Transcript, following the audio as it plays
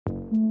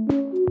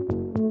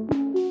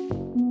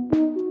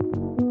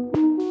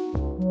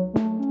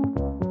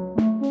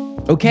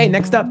Okay,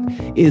 next up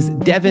is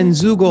Devon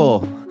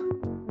Zuegel.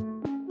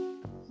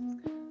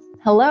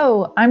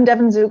 Hello, I'm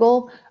Devon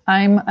Zuegel.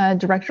 I'm a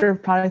director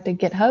of product at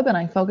GitHub, and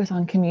I focus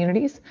on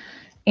communities.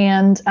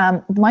 And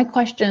my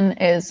question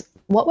is,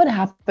 what would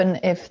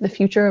happen if the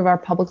future of our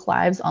public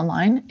lives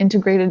online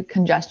integrated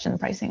congestion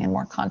pricing in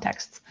more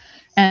contexts?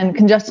 And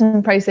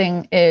congestion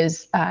pricing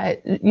is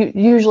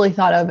usually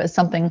thought of as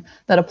something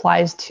that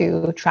applies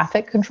to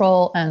traffic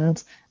control,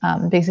 and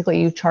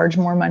basically you charge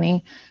more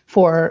money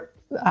for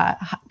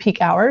peak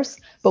hours.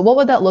 But what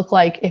would that look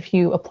like if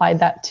you applied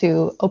that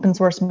to open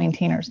source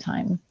maintainers'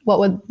 time?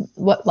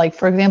 Like,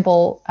 for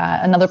example,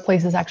 another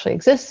place this actually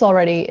exists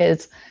already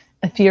is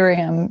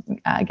Ethereum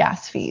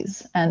gas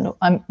fees. And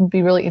I'd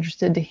be really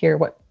interested to hear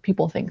what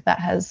people think that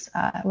has,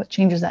 what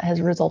changes that has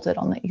resulted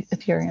on the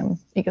Ethereum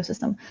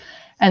ecosystem.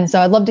 And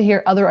so I'd love to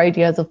hear other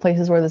ideas of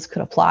places where this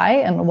could apply,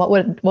 and what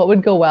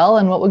would go well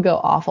and what would go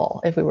awful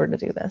if we were to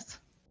do this.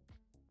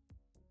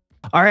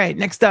 All right,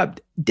 next up,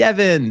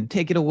 Devon,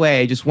 take it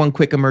away. Just one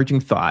quick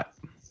emerging thought.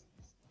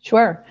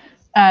 Sure.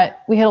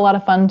 We had a lot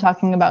of fun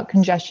talking about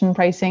congestion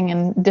pricing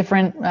and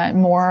different,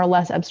 more or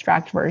less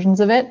abstract versions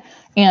of it.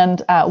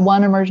 And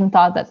one emergent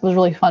thought that was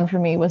really fun for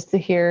me was to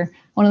hear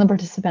one of the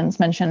participants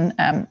mention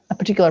a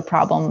particular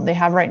problem they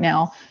have right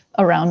now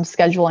around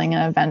scheduling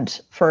an event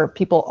for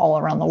people all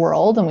around the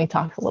world. And we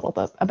talked a little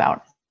bit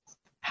about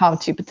how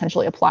to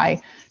potentially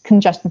apply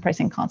congestion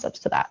pricing concepts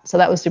to that. So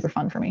that was super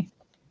fun for me.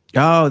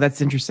 Oh,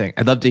 that's interesting.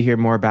 I'd love to hear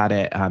more about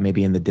it,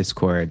 maybe in the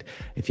Discord,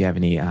 if you have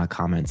any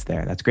comments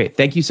there. That's great.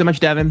 Thank you so much,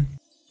 Devon.